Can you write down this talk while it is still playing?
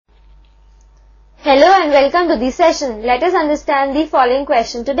Hello and welcome to the session. Let us understand the following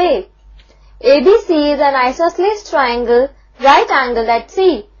question today. ABC is an isosceles triangle, right angled at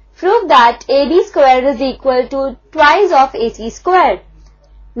C. Prove that AB square is equal to twice of AC square.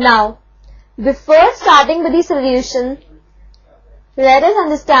 Now, before starting with the solution, let us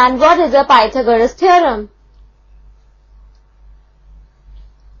understand what is a Pythagoras theorem.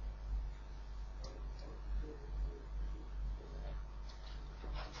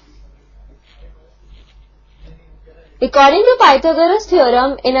 According to Pythagoras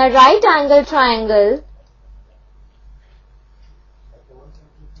theorem, in a right angle triangle,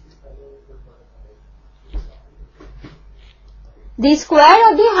 the square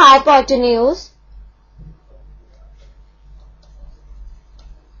of the hypotenuse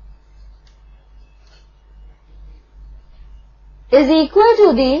is equal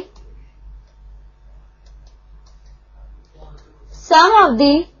to the sum of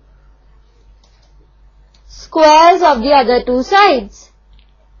the squares of the other two sides.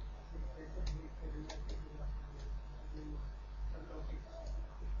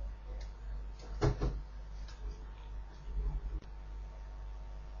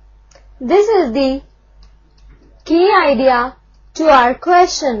 This is the key idea to our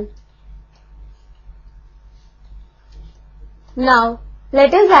question. Now,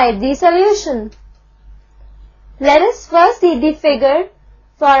 let us write the solution. Let us first see the figure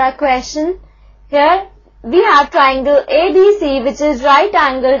for our question. Here we have triangle ABC, which is right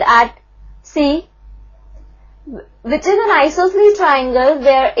angled at C, which is an isosceles triangle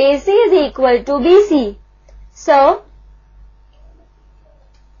where AC is equal to BC. So,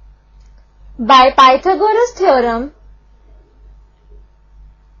 by Pythagoras theorem,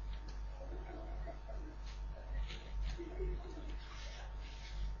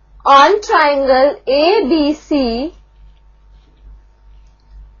 on triangle ABC,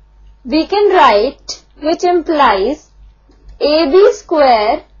 we can write, which implies AB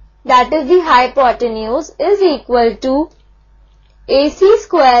square, that is the hypotenuse, is equal to AC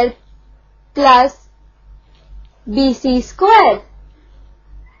square plus BC square.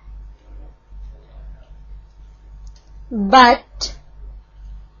 But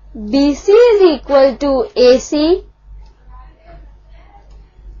BC is equal to AC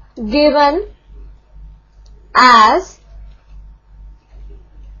given as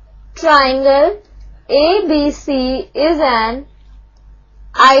triangle ABC is an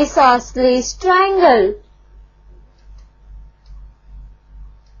isosceles triangle.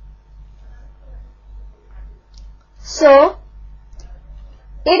 So,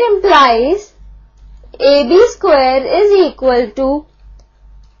 it implies AB square is equal to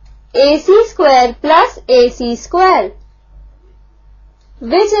AC square plus AC square,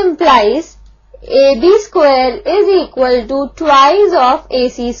 which implies AB square is equal to twice of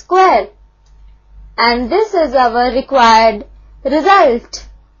AC square. And this is our required result.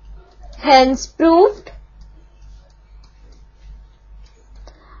 Hence proved.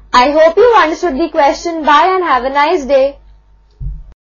 I hope you understood the question. Bye and have a nice day.